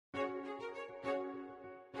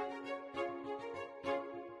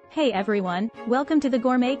Hey everyone, welcome to the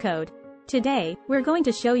Gourmet Code. Today, we're going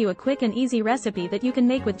to show you a quick and easy recipe that you can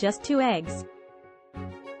make with just 2 eggs.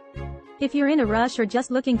 If you're in a rush or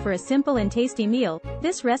just looking for a simple and tasty meal,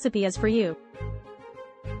 this recipe is for you.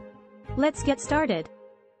 Let's get started.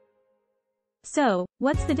 So,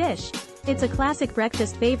 what's the dish? It's a classic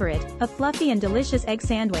breakfast favorite, a fluffy and delicious egg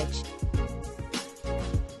sandwich.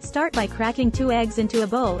 Start by cracking 2 eggs into a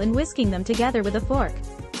bowl and whisking them together with a fork.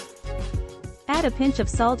 Add a pinch of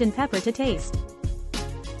salt and pepper to taste.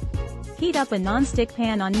 Heat up a non-stick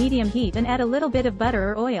pan on medium heat and add a little bit of butter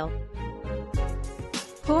or oil.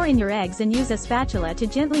 Pour in your eggs and use a spatula to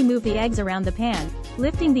gently move the eggs around the pan,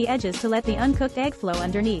 lifting the edges to let the uncooked egg flow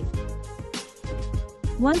underneath.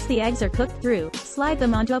 Once the eggs are cooked through, slide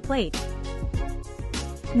them onto a plate.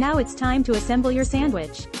 Now it's time to assemble your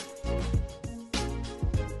sandwich.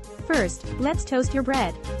 First, let's toast your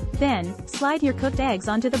bread. Then, slide your cooked eggs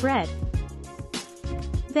onto the bread.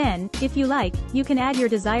 Then, if you like, you can add your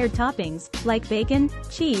desired toppings, like bacon,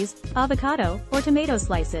 cheese, avocado, or tomato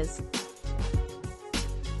slices.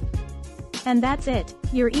 And that's it.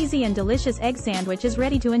 Your easy and delicious egg sandwich is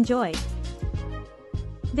ready to enjoy.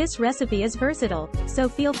 This recipe is versatile, so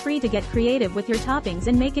feel free to get creative with your toppings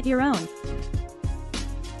and make it your own.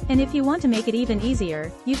 And if you want to make it even easier,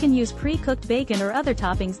 you can use pre-cooked bacon or other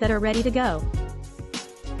toppings that are ready to go.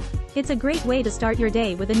 It's a great way to start your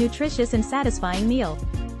day with a nutritious and satisfying meal.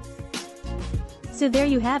 So there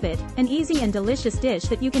you have it, an easy and delicious dish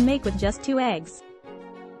that you can make with just 2 eggs.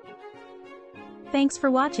 Thanks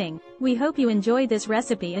for watching. We hope you enjoyed this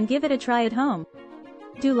recipe and give it a try at home.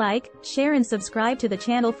 Do like, share and subscribe to the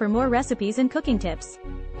channel for more recipes and cooking tips.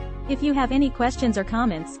 If you have any questions or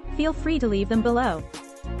comments, feel free to leave them below.